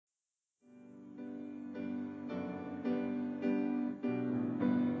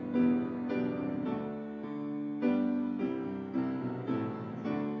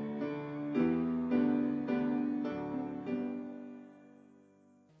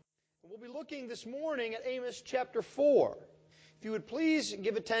We'll be looking this morning at Amos chapter 4. If you would please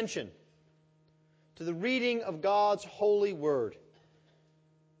give attention to the reading of God's holy word.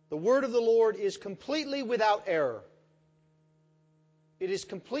 The word of the Lord is completely without error. It is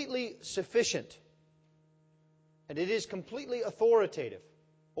completely sufficient. And it is completely authoritative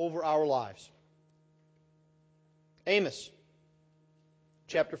over our lives. Amos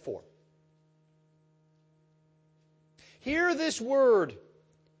chapter 4. Hear this word,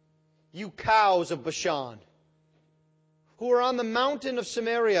 you cows of Bashan, who are on the mountain of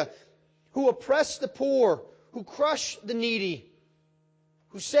Samaria, who oppress the poor, who crush the needy,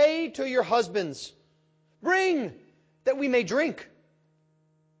 who say to your husbands, bring, that we may drink.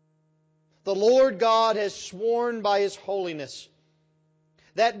 The Lord God has sworn by His holiness,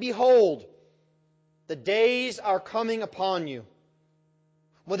 that behold, the days are coming upon you,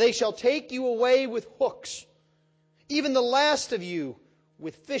 when they shall take you away with hooks, even the last of you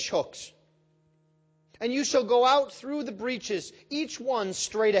with fish hooks. And you shall go out through the breaches, each one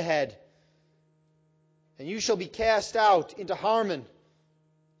straight ahead. And you shall be cast out into Harmon,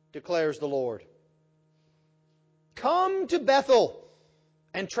 declares the Lord. Come to Bethel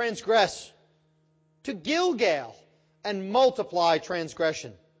and transgress, to Gilgal and multiply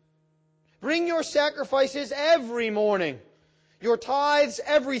transgression. Bring your sacrifices every morning, your tithes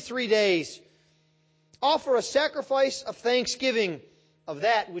every 3 days. Offer a sacrifice of thanksgiving of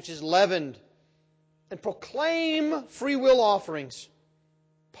that which is leavened, and proclaim free will offerings.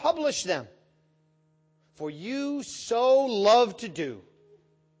 Publish them, for you so love to do,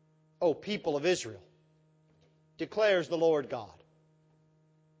 O people of Israel, declares the Lord God.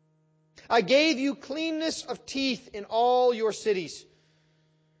 I gave you cleanness of teeth in all your cities,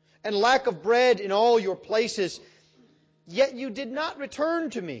 and lack of bread in all your places, yet you did not return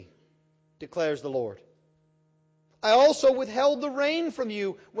to me, declares the Lord. I also withheld the rain from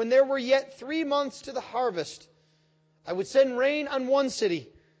you when there were yet 3 months to the harvest. I would send rain on one city,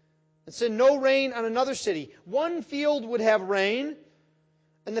 and send no rain on another city. One field would have rain,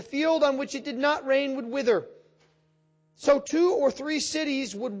 and the field on which it did not rain would wither. So 2 or 3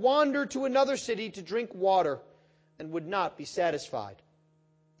 cities would wander to another city to drink water, and would not be satisfied.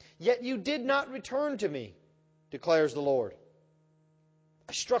 Yet you did not return to me, declares the Lord.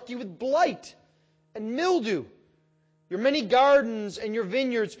 I struck you with blight and mildew. Your many gardens and your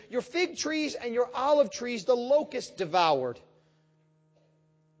vineyards, your fig trees and your olive trees, the locust devoured.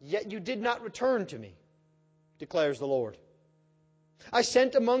 Yet you did not return to me, declares the Lord. I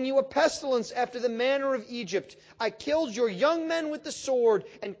sent among you a pestilence after the manner of Egypt. I killed your young men with the sword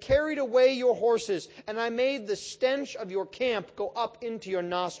and carried away your horses, and I made the stench of your camp go up into your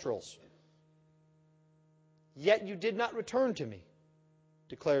nostrils. Yet you did not return to me,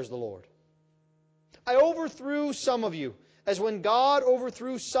 declares the Lord. I overthrew some of you, as when God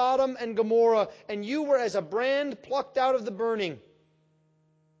overthrew Sodom and Gomorrah, and you were as a brand plucked out of the burning.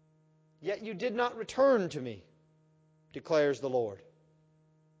 Yet you did not return to me, declares the Lord.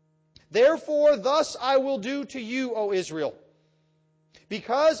 Therefore, thus I will do to you, O Israel.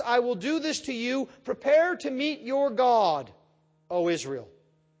 Because I will do this to you, prepare to meet your God, O Israel.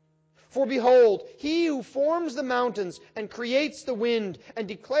 For behold, He who forms the mountains and creates the wind and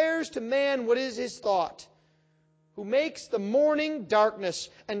declares to man what is his thought, who makes the morning darkness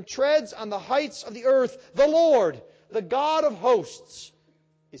and treads on the heights of the earth, the Lord, the God of hosts,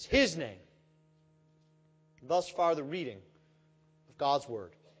 is His name. Thus far the reading of God's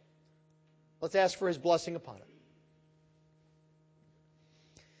Word. Let's ask for His blessing upon it.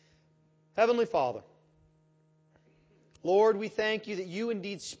 Heavenly Father, Lord, we thank You that You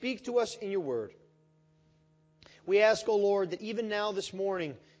indeed speak to us in Your Word. We ask, O Lord, that even now this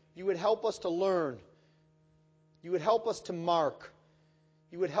morning You would help us to learn. You would help us to mark.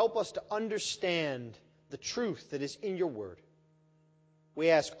 You would help us to understand the truth that is in Your Word. We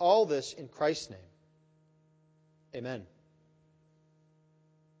ask all this in Christ's name. Amen.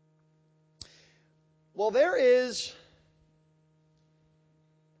 Well, there is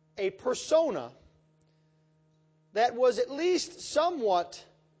a persona that was at least somewhat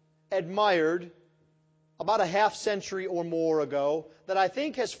admired about a half century or more ago that I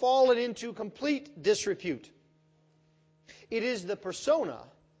think has fallen into complete disrepute. It is the persona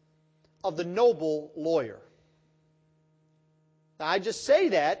of the noble lawyer. Now, I just say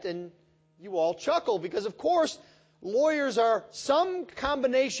that and you all chuckle because, of course, lawyers are some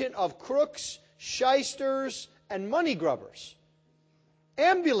combination of crooks, shysters, and money grubbers,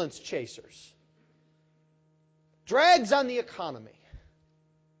 ambulance chasers, drags on the economy.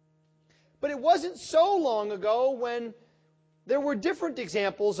 But it wasn't so long ago when there were different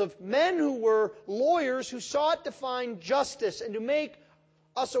examples of men who were lawyers who sought to find justice and to make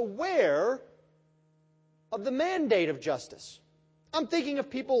us aware of the mandate of justice. I'm thinking of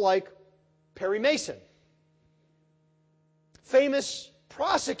people like Perry Mason, famous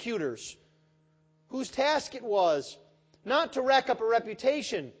prosecutors whose task it was not to rack up a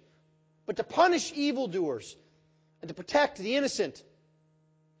reputation, but to punish evildoers and to protect the innocent.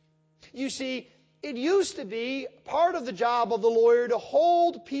 You see, it used to be part of the job of the lawyer to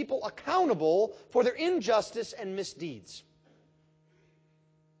hold people accountable for their injustice and misdeeds.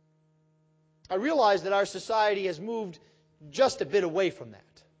 I realize that our society has moved just a bit away from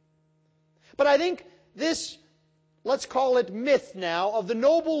that. But I think this, let's call it myth now, of the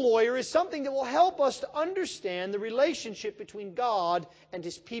noble lawyer is something that will help us to understand the relationship between God and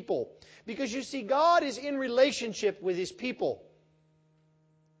His people. Because you see, God is in relationship with His people.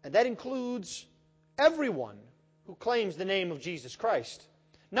 And that includes everyone who claims the name of Jesus Christ.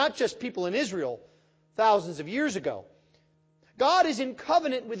 Not just people in Israel thousands of years ago. God is in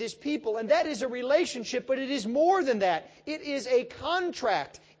covenant with His people, and that is a relationship, but it is more than that. It is a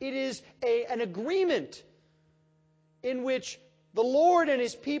contract. It is an agreement in which the Lord and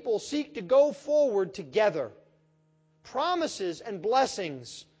His people seek to go forward together. Promises and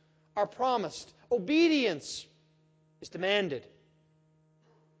blessings are promised. Obedience is demanded.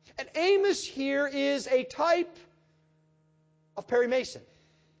 And Amos here is a type of Perry Mason,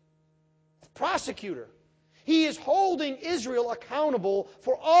 of prosecutor. He is holding Israel accountable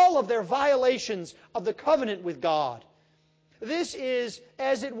for all of their violations of the covenant with God. This is,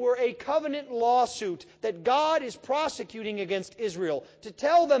 as it were, a covenant lawsuit that God is prosecuting against Israel to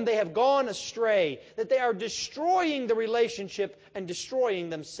tell them they have gone astray, that they are destroying the relationship and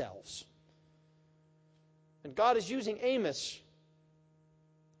destroying themselves. And God is using Amos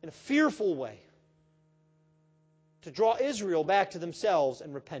in a fearful way to draw Israel back to themselves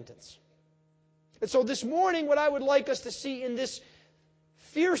and repentance. And so this morning, what I would like us to see in this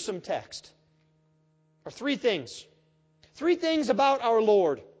fearsome text are three things. Three things about our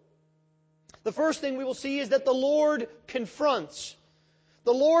Lord. The first thing we will see is that the Lord confronts.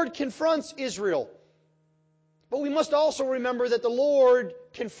 The Lord confronts Israel. But we must also remember that the Lord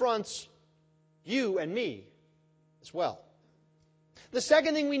confronts you and me as well. The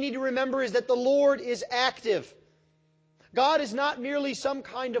second thing we need to remember is that the Lord is active. God is not merely some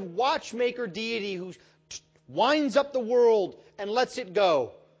kind of watchmaker deity who winds up the world and lets it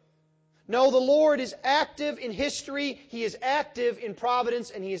go. No, the Lord is active in history, He is active in providence,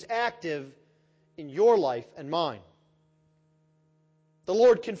 and He is active in your life and mine. The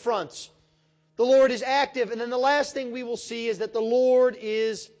Lord confronts. The Lord is active. And then the last thing we will see is that the Lord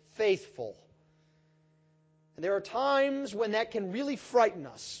is faithful. And there are times when that can really frighten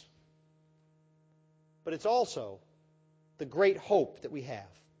us. But it's also the great hope that we have.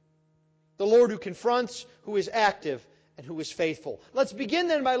 The Lord who confronts, who is active, and who is faithful. Let's begin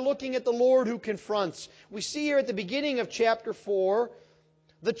then by looking at the Lord who confronts. We see here at the beginning of chapter 4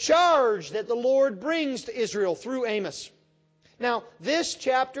 the charge that the Lord brings to Israel through Amos. Now, this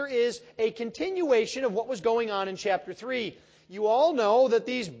chapter is a continuation of what was going on in chapter 3. You all know that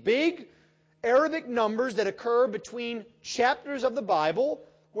these big Arabic numbers that occur between chapters of the Bible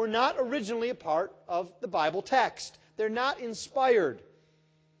were not originally a part of the Bible text. They're not inspired.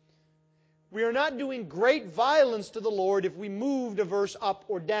 We are not doing great violence to the Lord if we moved a verse up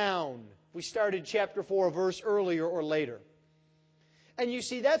or down. We started chapter 4 a verse earlier or later. And you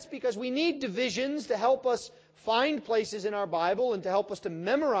see, that's because we need divisions to help us find places in our Bible and to help us to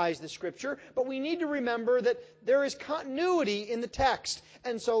memorize the Scripture. But we need to remember that there is continuity in the text.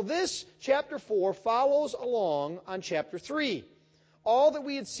 And so this chapter 4 follows along on chapter 3. All that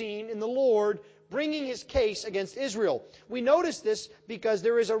we had seen in the Lord bringing His case against Israel. We notice this because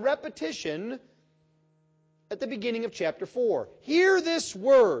there is a repetition at the beginning of chapter 4. Hear this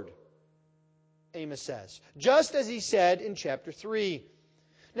word, Amos says, just as He said in chapter 3.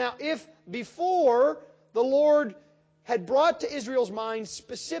 Now, if before the Lord had brought to Israel's mind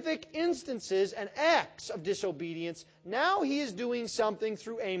specific instances and acts of disobedience, now He is doing something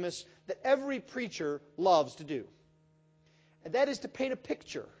through Amos that every preacher loves to do. And that is to paint a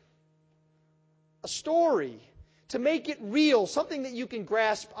picture, a story, to make it real, something that you can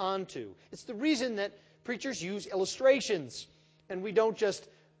grasp onto. It's the reason that preachers use illustrations and we don't just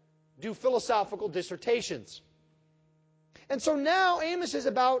do philosophical dissertations. And so now Amos is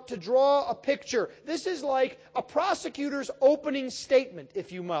about to draw a picture. This is like a prosecutor's opening statement,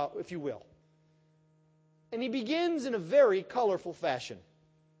 if you will. And he begins in a very colorful fashion.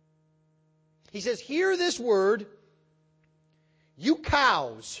 He says, "Hear this word, you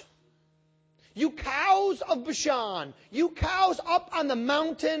cows. You cows of Bashan. You cows up on the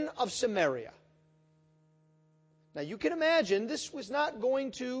mountain of Samaria." Now you can imagine this was not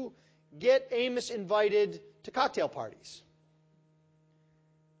going to get Amos invited to cocktail parties.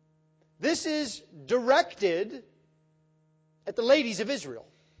 This is directed at the ladies of Israel.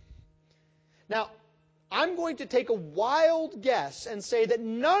 Now, I'm going to take a wild guess and say that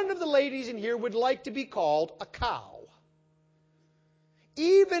none of the ladies in here would like to be called a cow.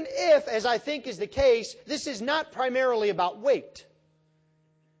 Even if, as I think is the case, this is not primarily about weight.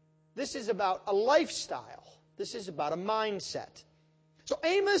 This is about a lifestyle. This is about a mindset. So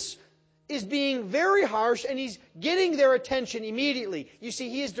Amos is being very harsh, and he's getting their attention immediately. You see,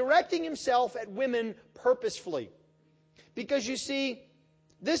 he is directing himself at women purposefully. Because you see,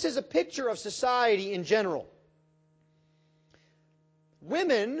 this is a picture of society in general.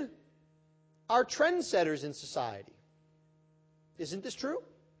 Women are trendsetters in society. Isn't this true?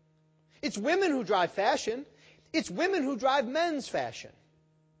 It's women who drive fashion. It's women who drive men's fashion.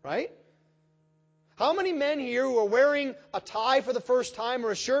 Right? How many men here who are wearing a tie for the first time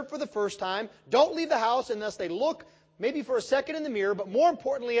or a shirt for the first time don't leave the house unless they look maybe for a second in the mirror, but more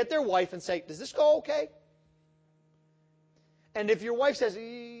importantly at their wife and say, does this go okay? And if your wife says,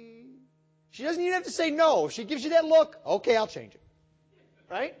 she doesn't even have to say no. If she gives you that look, okay, I'll change it.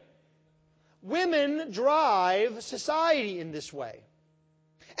 Right? Women drive society in this way.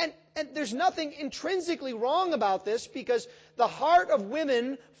 And there's nothing intrinsically wrong about this, because the heart of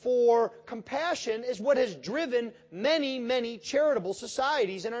women for compassion is what has driven many, many charitable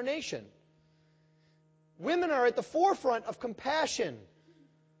societies in our nation. Women are at the forefront of compassion,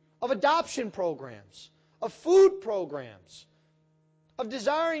 of adoption programs, of food programs, of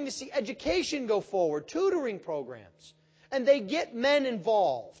desiring to see education go forward, tutoring programs. And they get men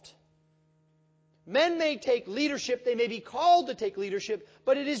involved. Men may take leadership, they may be called to take leadership,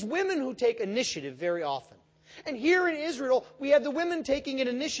 but it is women who take initiative very often. And here in Israel, we have the women taking an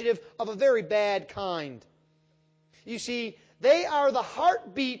initiative of a very bad kind. You see, they are the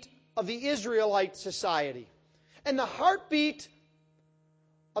heartbeat of the Israelite society. And the heartbeat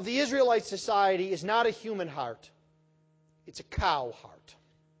of the Israelite society is not a human heart. It's a cow heart.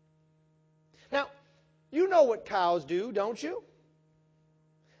 Now, you know what cows do, don't you?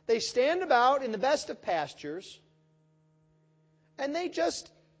 They stand about in the best of pastures, and they just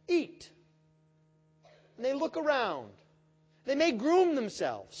eat. And they look around. They may groom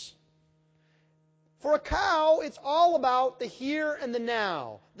themselves. For a cow, it's all about the here and the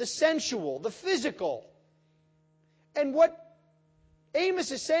now, the sensual, the physical. And what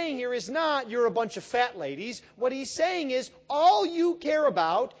Amos is saying here is not, you're a bunch of fat ladies. What he's saying is, all you care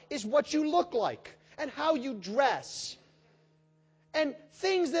about is what you look like and how you dress. And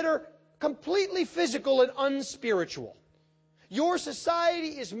things that are completely physical and unspiritual. Your society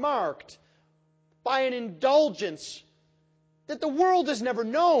is marked by an indulgence that the world has never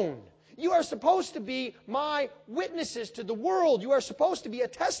known. You are supposed to be my witnesses to the world. You are supposed to be a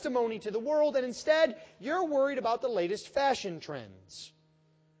testimony to the world, and instead you're worried about the latest fashion trends.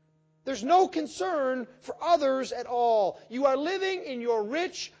 There's no concern for others at all. You are living in your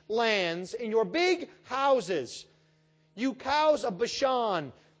rich lands, in your big houses. You cows of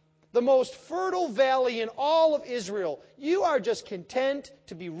Bashan, the most fertile valley in all of Israel, you are just content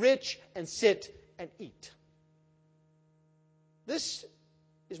to be rich and sit and eat. This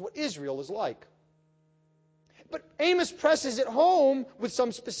is what Israel is like. But Amos presses it home with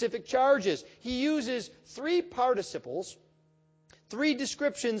some specific charges. He uses 3 participles, 3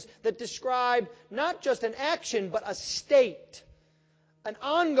 descriptions that describe not just an action, but a state, an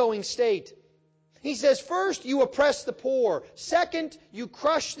ongoing state. He says, first, you oppress the poor. Second, you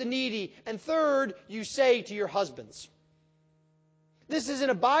crush the needy. And third, you say to your husbands. This is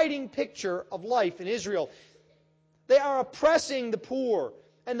an abiding picture of life in Israel. They are oppressing the poor.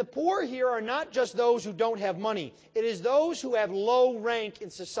 And the poor here are not just those who don't have money. It is those who have low rank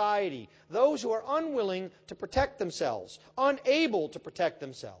in society. Those who are unwilling to protect themselves. Unable to protect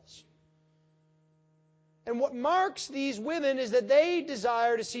themselves. And what marks these women is that they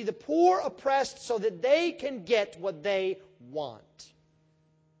desire to see the poor oppressed so that they can get what they want.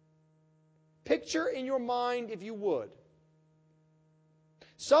 Picture in your mind, if you would,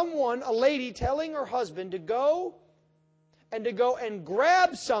 someone, a lady, telling her husband to go and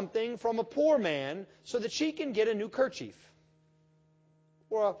grab something from a poor man so that she can get a new kerchief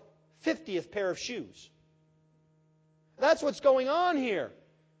or a 50th pair of shoes. That's what's going on here.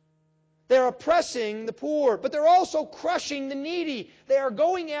 They're oppressing the poor, but they're also crushing the needy. They are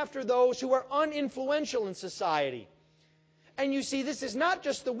going after those who are uninfluential in society. And you see, this is not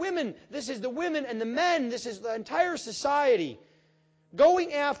just the women. This is the women and the men. This is the entire society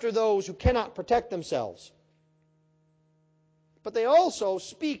going after those who cannot protect themselves. But they also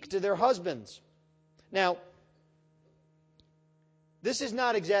speak to their husbands. Now, This is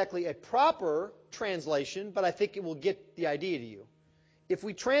not exactly a proper translation, but I think it will get the idea to you. If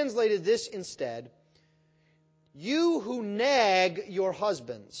we translated this instead, you who nag your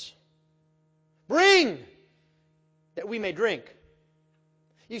husbands, bring that we may drink.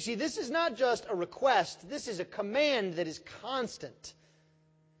 You see, this is not just a request, this is a command that is constant.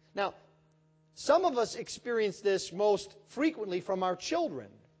 Now, some of us experience this most frequently from our children,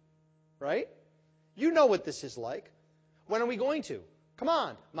 right? You know what this is like. When are we going to? Come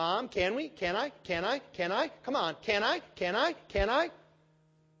on, Mom, can we? Can I? Can I? Can I? Come on, can I? Can I? Can I?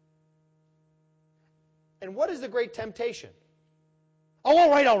 And what is the great temptation? Oh,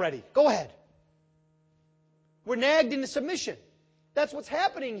 all right already. Go ahead. We're nagged into submission. That's what's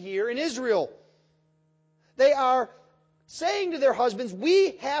happening here in Israel. They are saying to their husbands,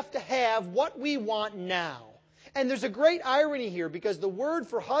 we have to have what we want now. And there's a great irony here because the word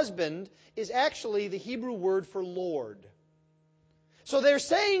for husband is actually the Hebrew word for Lord. So they're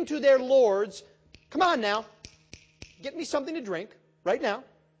saying to their lords, come on now, get me something to drink right now.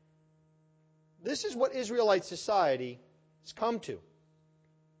 This is what Israelite society has come to.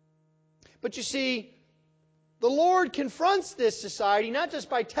 But you see, the Lord confronts this society not just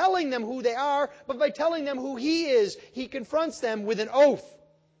by telling them who they are, but by telling them who He is. He confronts them with an oath.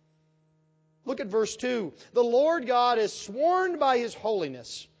 Look at verse 2. The Lord God has sworn by His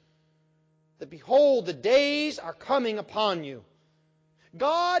holiness that, behold, the days are coming upon you.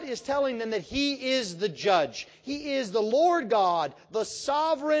 God is telling them that He is the judge. He is the Lord God, the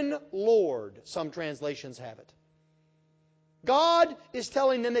sovereign Lord, some translations have it. God is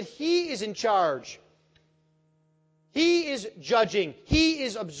telling them that He is in charge. He is judging. He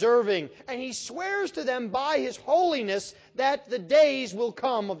is observing. And He swears to them by His holiness that the days will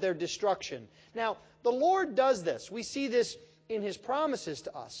come of their destruction. Now, the Lord does this. We see this in His promises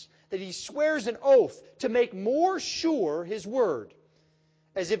to us, that He swears an oath to make more sure His word,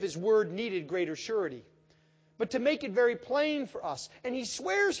 as if His word needed greater surety, but to make it very plain for us. And He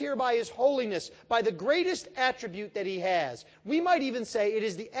swears here by His holiness, by the greatest attribute that He has. We might even say it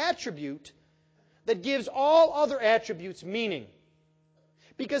is the attribute that gives all other attributes meaning.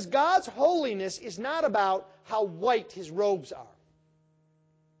 Because God's holiness is not about how white His robes are.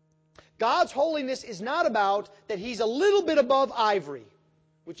 God's holiness is not about that He's a little bit above ivory,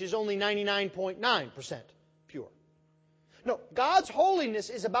 which is only 99.9% pure. No, God's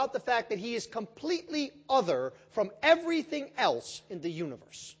holiness is about the fact that He is completely other from everything else in the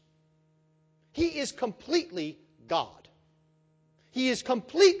universe. He is completely God. He is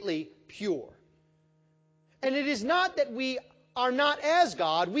completely pure. And it is not that we are not as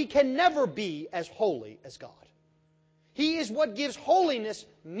God. We can never be as holy as God. He is what gives holiness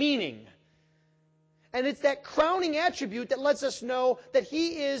meaning. And it's that crowning attribute that lets us know that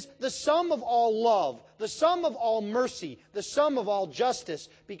He is the sum of all love, the sum of all mercy, the sum of all justice,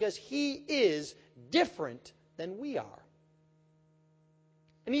 because He is different than we are.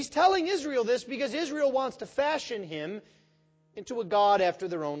 And He's telling Israel this because Israel wants to fashion Him into a God after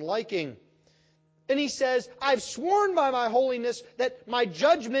their own liking. And He says, I've sworn by my holiness that my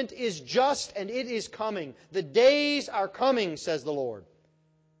judgment is just and it is coming. The days are coming, says the Lord,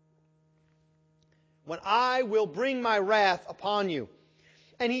 when I will bring my wrath upon you.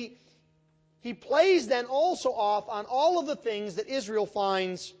 And he plays then also off on all of the things that Israel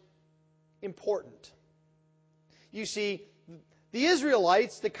finds important. You see, the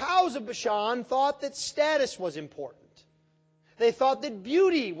Israelites, the cows of Bashan, thought that status was important. They thought that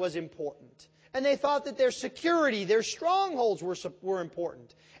beauty was important. And they thought that their security, their strongholds were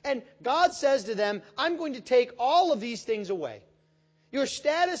important. And God says to them, I'm going to take all of these things away. Your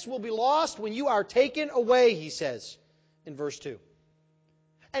status will be lost when you are taken away, He says in verse 2.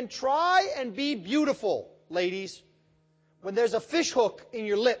 And try and be beautiful, ladies, when there's a fish hook in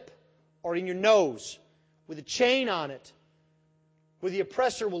your lip or in your nose with a chain on it, where the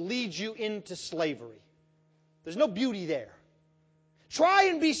oppressor will lead you into slavery. There's no beauty there. Try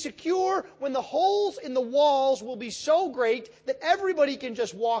and be secure when the holes in the walls will be so great that everybody can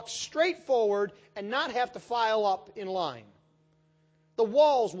just walk straight forward and not have to file up in line. The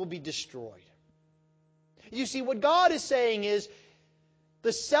walls will be destroyed. You see, what God is saying is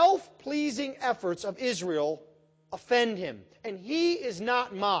the self-pleasing efforts of Israel offend Him, and He is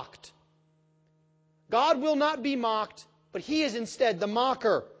not mocked. God will not be mocked, but He is instead the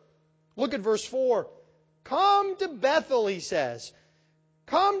mocker. Look at verse 4. Come to Bethel, He says.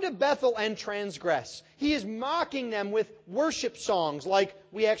 Come to Bethel and transgress. He is mocking them with worship songs like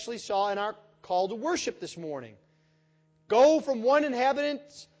we actually saw in our call to worship this morning. Go from one inhabitant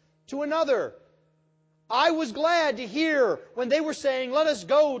to another. I was glad to hear when they were saying, let us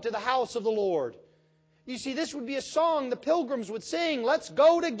go to the house of the Lord. You see, this would be a song the pilgrims would sing. Let's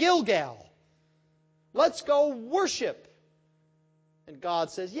go to Gilgal. Let's go worship. And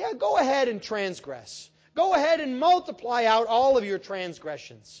God says, yeah, go ahead and transgress. Go ahead and multiply out all of your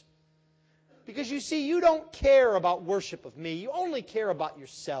transgressions. Because you see, you don't care about worship of me. You only care about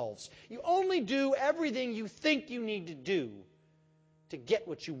yourselves. You only do everything you think you need to do to get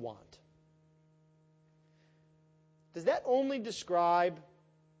what you want. Does that only describe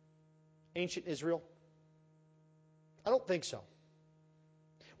ancient Israel? I don't think so.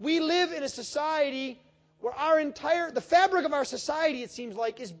 We live in a society where the fabric of our society, it seems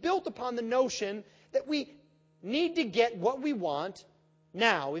like, is built upon the notion that we need to get what we want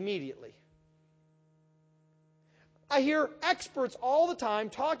now, immediately. I hear experts all the time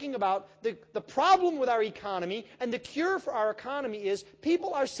talking about the problem with our economy, and the cure for our economy is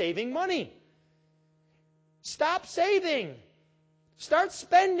people are saving money. Stop saving. Start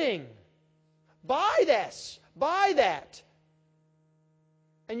spending. Buy this. Buy that.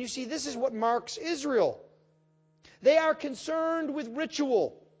 And you see, this is what marks Israel. They are concerned with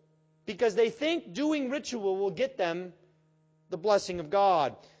ritual because they think doing ritual will get them the blessing of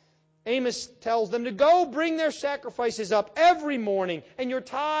God. Amos tells them to go bring their sacrifices up every morning and your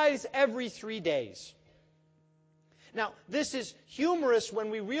tithes every 3 days. Now, this is humorous when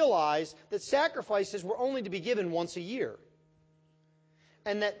we realize that sacrifices were only to be given once a year,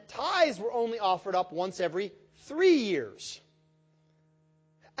 and that tithes were only offered up once every 3 years.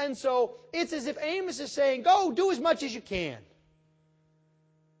 And so it's as if Amos is saying, go do as much as you can.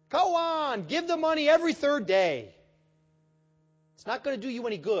 Go on, give the money every 3rd day. It's not going to do you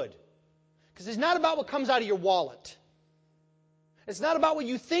any good. Because it's not about what comes out of your wallet. It's not about what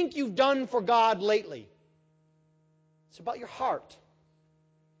you think you've done for God lately. It's about your heart.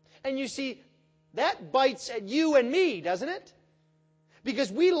 And you see, that bites at you and me, doesn't it?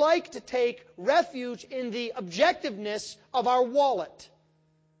 Because we like to take refuge in the objectiveness of our wallet.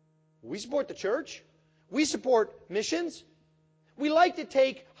 We support the church. We support missions. We like to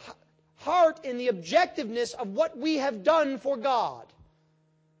take heart in the objectiveness of what we have done for God.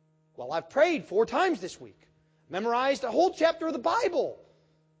 Well, I've prayed 4 times this week. Memorized a whole chapter of the Bible.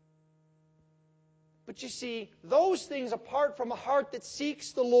 But you see, those things apart from a heart that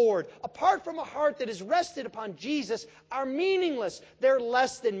seeks the Lord, apart from a heart that is rested upon Jesus, are meaningless. They're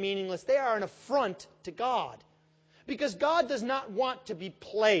less than meaningless. They are an affront to God. Because God does not want to be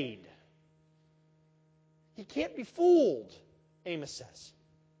played. He can't be fooled, Amos says.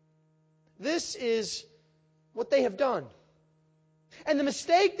 This is what they have done. And the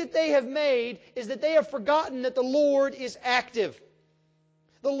mistake that they have made is that they have forgotten that the Lord is active.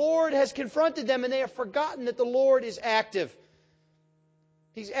 The Lord has confronted them and they have forgotten that the Lord is active.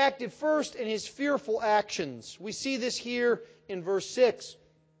 He's active first in His fearful actions. We see this here in verse 6.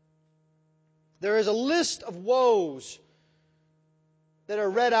 There is a list of woes that are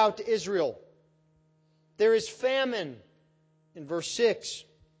read out to Israel. There is famine in verse 6.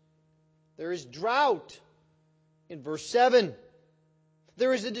 There is drought in verse 7.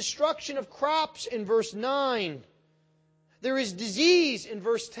 There is the destruction of crops in verse 9. There is disease in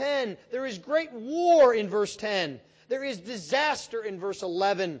verse 10. There is great war in verse 10. There is disaster in verse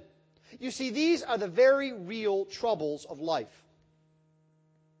 11. You see, these are the very real troubles of life.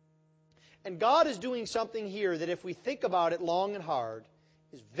 And God is doing something here that, if we think about it long and hard,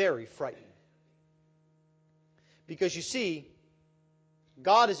 is very frightening. Because you see,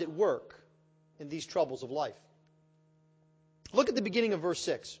 God is at work in these troubles of life. Look at the beginning of verse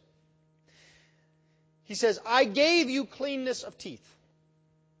 6. He says, I gave you cleanness of teeth.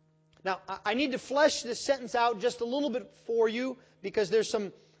 Now, I need to flesh this sentence out just a little bit for you, because there's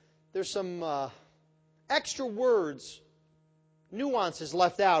some extra words, nuances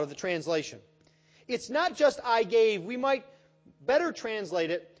left out of the translation. It's not just I gave. We might better translate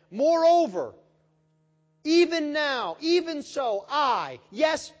it, moreover, even now, even so, I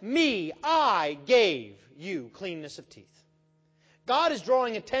gave you cleanness of teeth. God is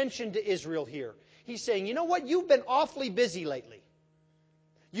drawing attention to Israel here. He's saying, you know what? You've been awfully busy lately.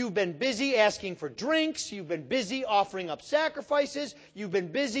 You've been busy asking for drinks. You've been busy offering up sacrifices. You've been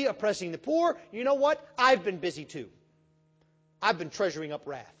busy oppressing the poor. You know what? I've been busy too. I've been treasuring up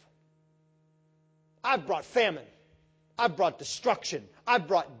wrath. I've brought famine. I've brought destruction. I've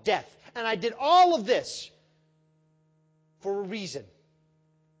brought death. And I did all of this for a reason.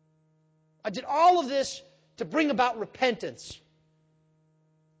 I did all of this to bring about repentance.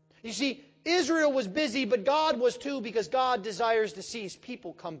 You see, Israel was busy, but God was too, because God desires to see His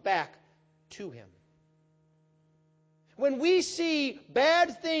people come back to Him. When we see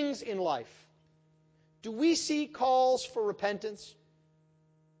bad things in life, do we see calls for repentance?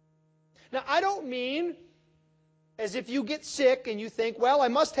 Now, I don't mean as if you get sick and you think, well, I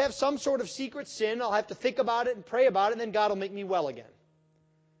must have some sort of secret sin. I'll have to think about it and pray about it, and then God will make me well again.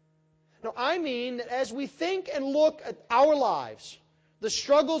 No, I mean that as we think and look at our lives, the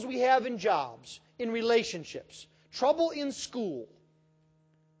struggles we have in jobs, in relationships, trouble in school,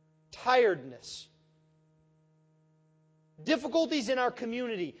 tiredness, difficulties in our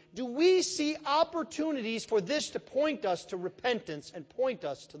community, do we see opportunities for this to point us to repentance and point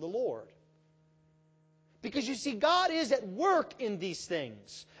us to the Lord? Because you see, God is at work in these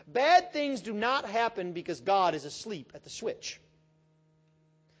things. Bad things do not happen because God is asleep at the switch.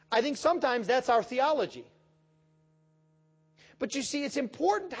 I think sometimes that's our theology. But you see, it's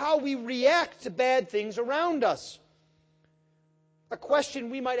important how we react to bad things around us. A question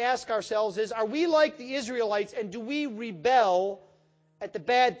we might ask ourselves is, are we like the Israelites, and do we rebel at the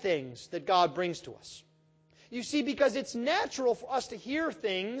bad things that God brings to us? You see, because it's natural for us to hear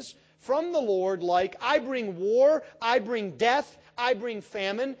things from the Lord like, I bring war, I bring death, I bring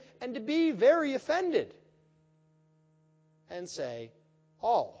famine, and to be very offended and say,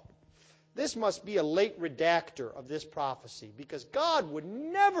 oh, this must be a late redactor of this prophecy, because God would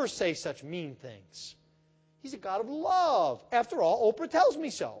never say such mean things. He's a God of love. After all, Oprah tells me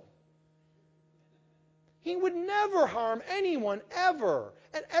so. He would never harm anyone, ever.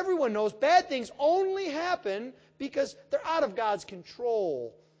 And everyone knows bad things only happen because they're out of God's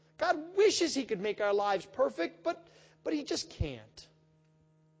control. God wishes He could make our lives perfect, but He just can't.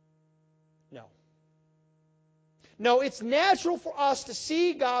 No. No, it's natural for us to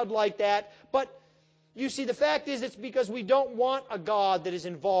see God like that, but you see, the fact is it's because we don't want a God that is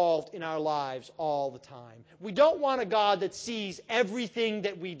involved in our lives all the time. We don't want a God that sees everything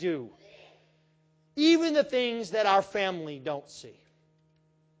that we do, even the things that our family don't see.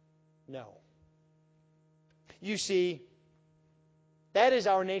 No. You see, that is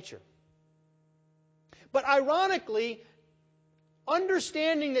our nature. But ironically,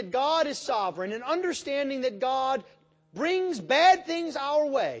 understanding that God is sovereign and understanding that God brings bad things our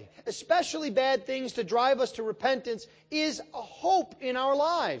way, especially bad things to drive us to repentance, is a hope in our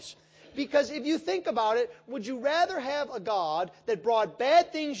lives. Because if you think about it, would you rather have a God that brought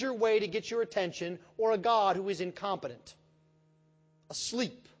bad things your way to get your attention, or a God who is incompetent,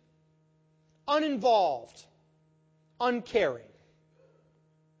 asleep, uninvolved, uncaring?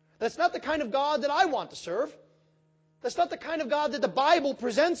 That's not the kind of God that I want to serve. That's not the kind of God that the Bible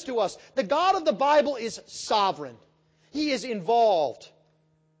presents to us. The God of the Bible is sovereign. He is involved.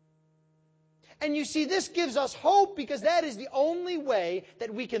 And you see, this gives us hope because that is the only way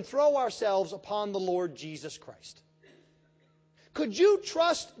that we can throw ourselves upon the Lord Jesus Christ. Could you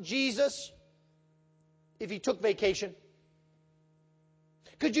trust Jesus if He took vacation?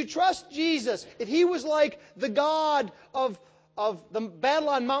 Could you trust Jesus if He was like the God of the battle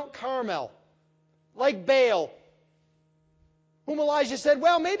on Mount Carmel, like Baal, whom Elijah said,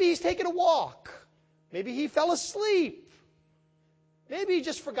 well, maybe he's taking a walk. Maybe he fell asleep. Maybe he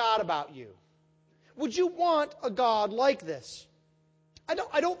just forgot about you. Would you want a God like this?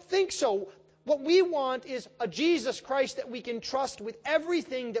 I don't think so. What we want is a Jesus Christ that we can trust with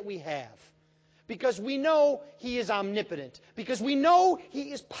everything that we have. Because we know He is omnipotent. Because we know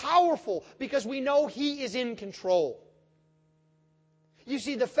He is powerful. Because we know He is in control. You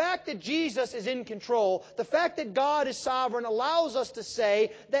see, the fact that Jesus is in control, the fact that God is sovereign, allows us to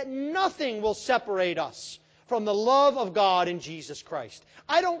say that nothing will separate us from the love of God in Jesus Christ.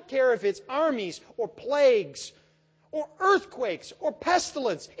 I don't care if it's armies or plagues or earthquakes or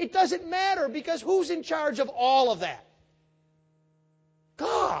pestilence. It doesn't matter, because who's in charge of all of that?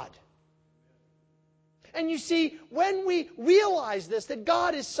 God. And you see, when we realize this, that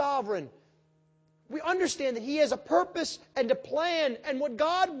God is sovereign, we understand that He has a purpose and a plan, and what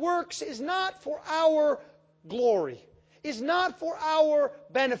God works is not for our glory, is not for our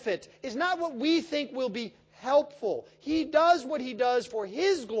benefit, is not what we think will be helpful. He does what He does for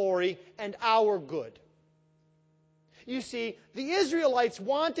His glory and our good. You see, the Israelites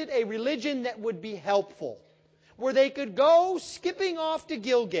wanted a religion that would be helpful, where they could go skipping off to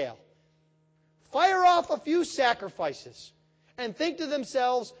Gilgal, fire off a few sacrifices, and think to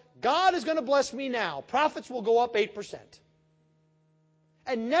themselves, God is going to bless me now. Profits will go up 8%.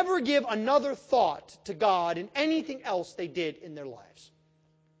 And never give another thought to God in anything else they did in their lives.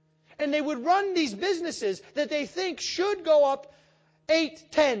 And they would run these businesses that they think should go up 8,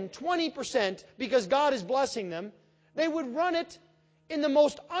 10, 20% because God is blessing them. They would run it in the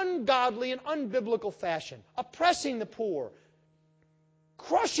most ungodly and unbiblical fashion, oppressing the poor,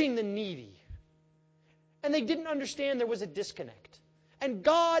 crushing the needy. And they didn't understand there was a disconnect. And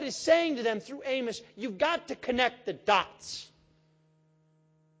God is saying to them through Amos, you've got to connect the dots.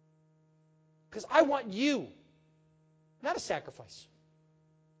 Because I want you, not a sacrifice.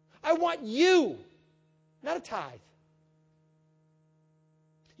 I want you, not a tithe.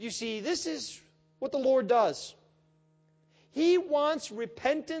 You see, this is what the Lord does. He wants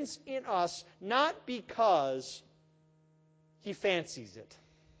repentance in us not because He fancies it.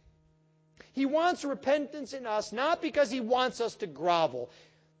 He wants repentance in us not because He wants us to grovel.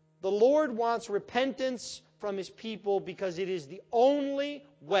 The Lord wants repentance from His people because it is the only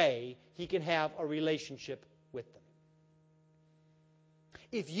way He can have a relationship with them.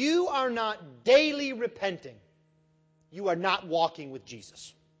 If you are not daily repenting, you are not walking with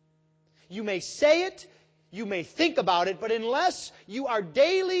Jesus. You may say it, you may think about it, but unless you are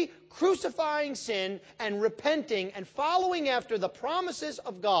daily crucifying sin and repenting and following after the promises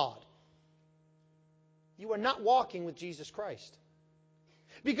of God, you are not walking with Jesus Christ.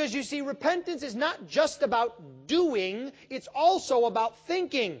 Because you see, repentance is not just about doing, it's also about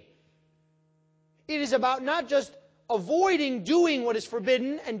thinking. It is about not just avoiding doing what is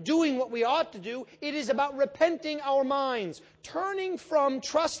forbidden and doing what we ought to do. It is about repenting our minds, turning from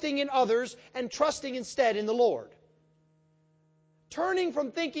trusting in others and trusting instead in the Lord. Turning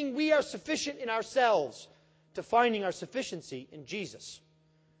from thinking we are sufficient in ourselves to finding our sufficiency in Jesus.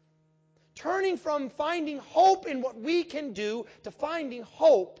 Turning from finding hope in what we can do to finding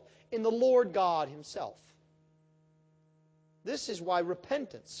hope in the Lord God Himself. This is why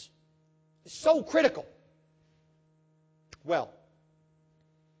repentance is so critical. Well,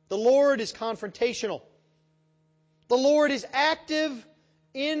 the Lord is confrontational. The Lord is active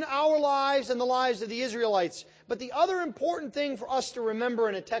in our lives and the lives of the Israelites. But the other important thing for us to remember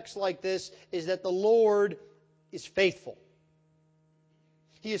in a text like this is that the Lord is faithful.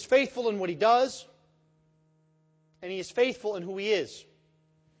 He is faithful in what He does, and He is faithful in who He is.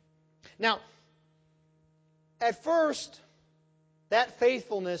 Now, at first, that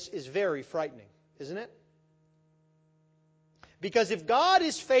faithfulness is very frightening, isn't it? Because if God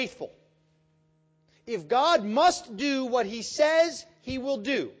is faithful, if God must do what He says He will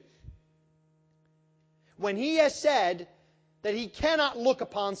do, when He has said that He cannot look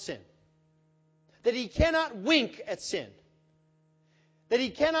upon sin, that He cannot wink at sin, that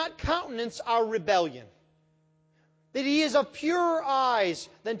He cannot countenance our rebellion, that He is of purer eyes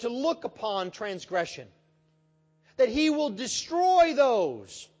than to look upon transgression, that He will destroy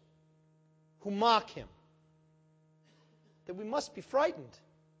those who mock Him, that we must be frightened,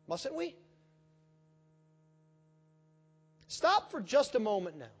 mustn't we? Stop for just a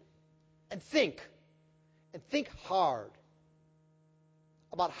moment now and think hard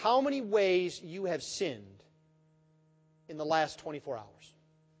about how many ways you have sinned in the last 24 hours.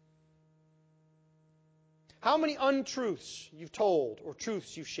 How many untruths you've told or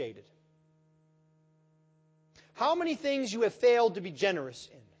truths you've shaded. How many things you have failed to be generous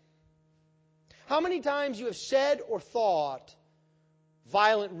in. How many times you have said or thought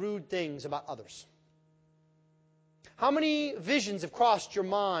violent, rude things about others. How many visions have crossed your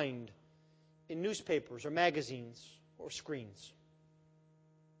mind in newspapers or magazines or screens?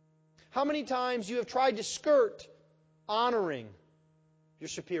 How many times you have tried to skirt honoring your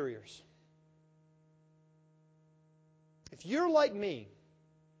superiors? If you're like me,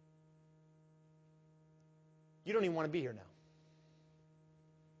 you don't even want to be here now.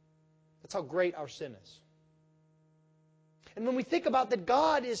 That's how great our sin is. And when we think about that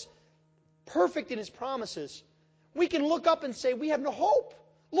God is perfect in His promises, we can look up and say, we have no hope.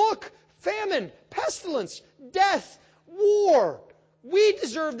 Look, famine, pestilence, death, war. We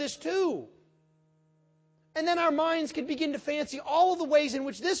deserve this too. And then our minds can begin to fancy all of the ways in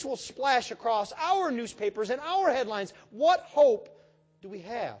which this will splash across our newspapers and our headlines. What hope do we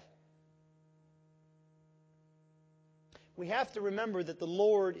have? We have to remember that the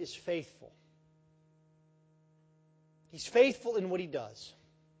Lord is faithful. He's faithful in what He does.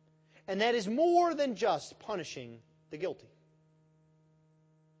 And that is more than just punishing the guilty.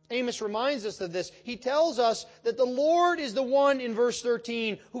 Amos reminds us of this. He tells us that the Lord is the one, in verse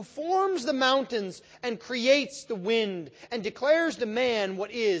 13, who forms the mountains and creates the wind and declares to man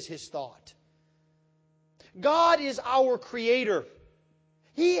what is his thought. God is our Creator.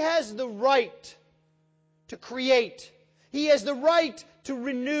 He has the right to create. He has the right to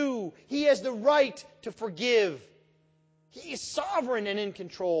renew. He has the right to forgive. He is sovereign and in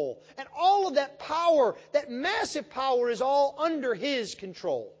control. And all of that power, that massive power, is all under His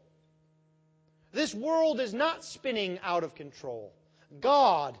control. This world is not spinning out of control.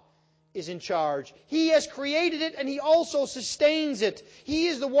 God is in charge. He has created it and He also sustains it. He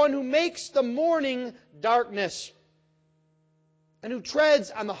is the one who makes the morning darkness and who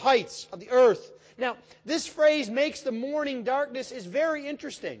treads on the heights of the earth. Now, this phrase, makes the morning darkness, is very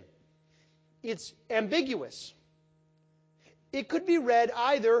interesting. It's ambiguous. It could be read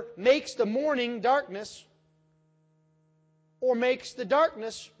either makes the morning darkness or makes the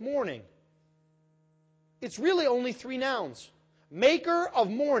darkness morning. It's really only three nouns: maker of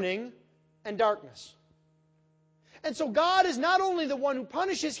morning and darkness. And so God is not only the one who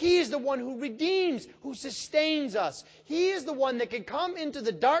punishes, He is the one who redeems, who sustains us. He is the one that can come into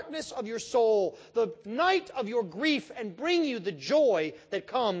the darkness of your soul, the night of your grief, and bring you the joy that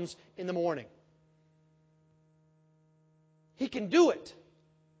comes in the morning. He can do it.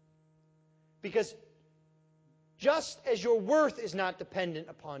 Because just as your worth is not dependent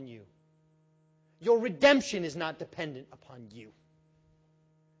upon you, your redemption is not dependent upon you.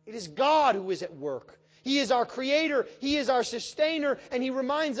 It is God who is at work. He is our Creator, He is our Sustainer, and He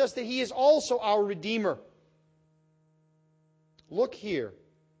reminds us that He is also our Redeemer. Look here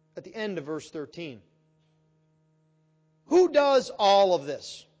at the end of verse 13. Who does all of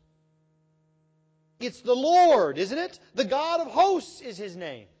this? It's the Lord, isn't it? The God of hosts is His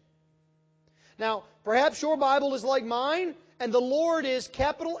name. Now, perhaps your Bible is like mine, and the Lord is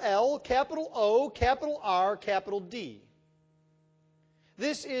capital L, capital O, capital R, capital D.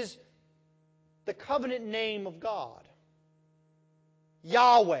 This is the covenant name of God.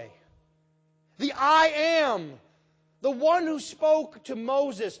 Yahweh. The I Am. The one who spoke to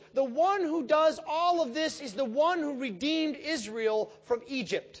Moses. The one who does all of this is the one who redeemed Israel from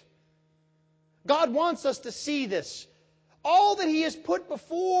Egypt. God wants us to see this. All that He has put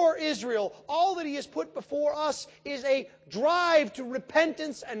before Israel, all that He has put before us, is a drive to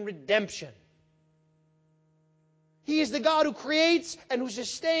repentance and redemption. He is the God who creates and who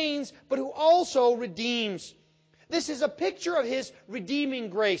sustains, but who also redeems. This is a picture of His redeeming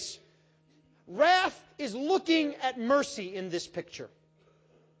grace. Wrath is looking at mercy in this picture.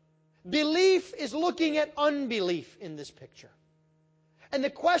 Belief is looking at unbelief in this picture. And the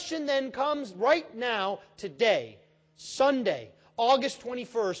question then comes right now, today, Sunday, August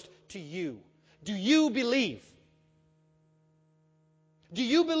 21st, to you. Do you believe? Do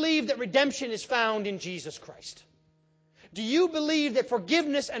you believe that redemption is found in Jesus Christ? Do you believe that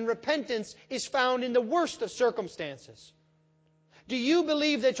forgiveness and repentance is found in the worst of circumstances? Do you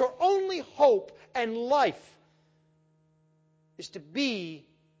believe that your only hope and life is to be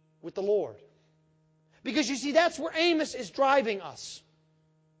with the Lord? Because you see, that's where Amos is driving us.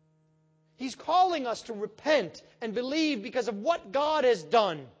 He's calling us to repent and believe because of what God has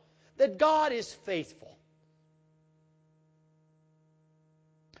done, that God is faithful.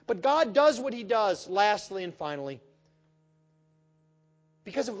 But God does what He does, lastly and finally,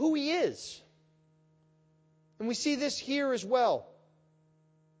 because of who He is. And we see this here as well.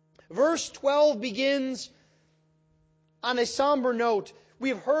 Verse 12 begins on a somber note. We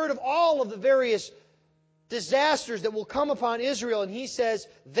have heard of all of the various disasters that will come upon Israel, and he says,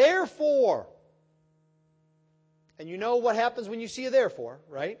 therefore. And you know what happens when you see a therefore,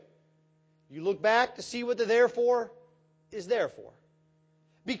 right? You look back to see what the therefore is there for.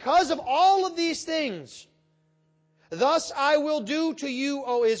 Because of all of these things, thus I will do to you,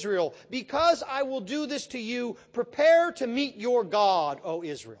 O Israel. Because I will do this to you, prepare to meet your God, O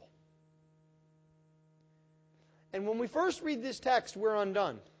Israel. And when we first read this text, we're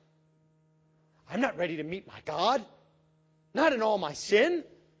undone. I'm not ready to meet my God. Not in all my sin.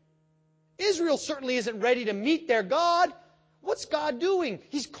 Israel certainly isn't ready to meet their God. What's God doing?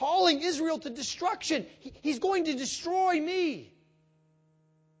 He's calling Israel to destruction. He's going to destroy me.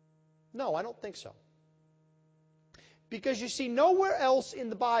 No, I don't think so. Because you see, nowhere else in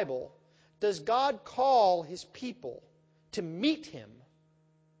the Bible does God call His people to meet Him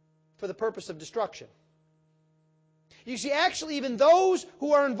for the purpose of destruction. You see, actually, even those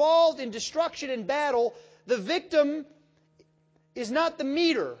who are involved in destruction and battle, the victim is not the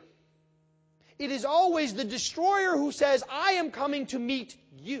meter. It is always the destroyer who says, I am coming to meet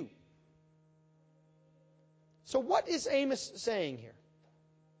you. So what is Amos saying here?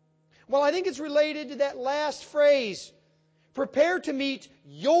 Well, I think it's related to that last phrase. Prepare to meet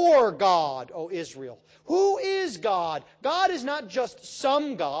your God, O Israel. Who is God? God is not just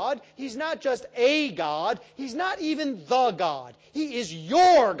some God. He's not just a God. He's not even the God. He is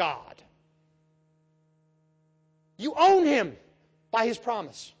your God. You own Him by His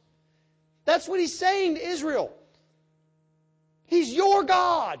promise. That's what He's saying to Israel. He's your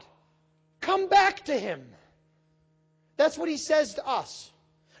God. Come back to Him. That's what He says to us.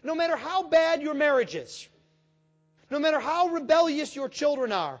 No matter how bad your marriage is, no matter how rebellious your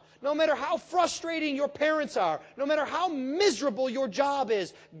children are, no matter how frustrating your parents are, no matter how miserable your job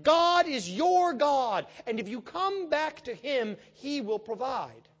is, God is your God. And if you come back to Him, He will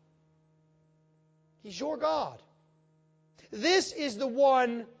provide. He's your God. This is the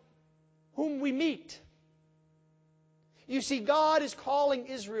one whom we meet. You see, God is calling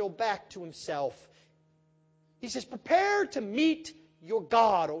Israel back to Himself. He says, prepare to meet your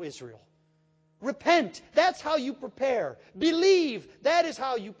God, O Israel. Repent. That's how you prepare. Believe. That is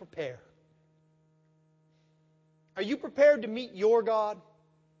how you prepare. Are you prepared to meet your God?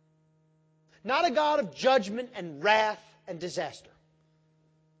 Not a God of judgment and wrath and disaster,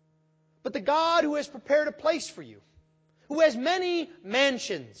 but the God who has prepared a place for you, who has many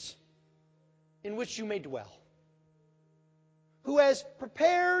mansions in which you may dwell, who has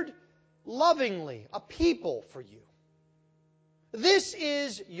prepared lovingly a people for you. This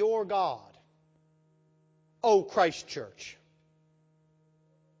is your God, O Christ Church.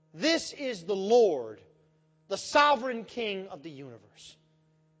 This is the Lord, the sovereign King of the universe.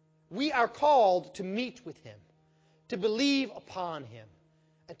 We are called to meet with Him, to believe upon Him,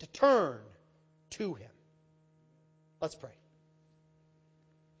 and to turn to Him. Let's pray.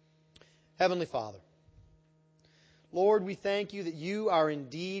 Heavenly Father, Lord, we thank You that You are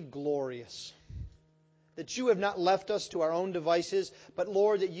indeed glorious, that You have not left us to our own devices, but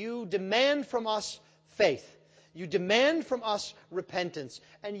Lord, that You demand from us faith. You demand from us repentance,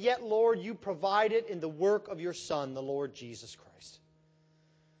 and yet, Lord, You provide it in the work of Your Son, the Lord Jesus Christ.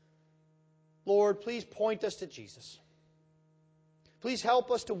 Lord, please point us to Jesus. Please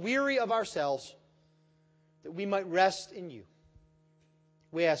help us to weary of ourselves, that we might rest in You.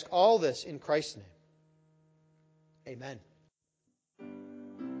 We ask all this in Christ's name. Amen.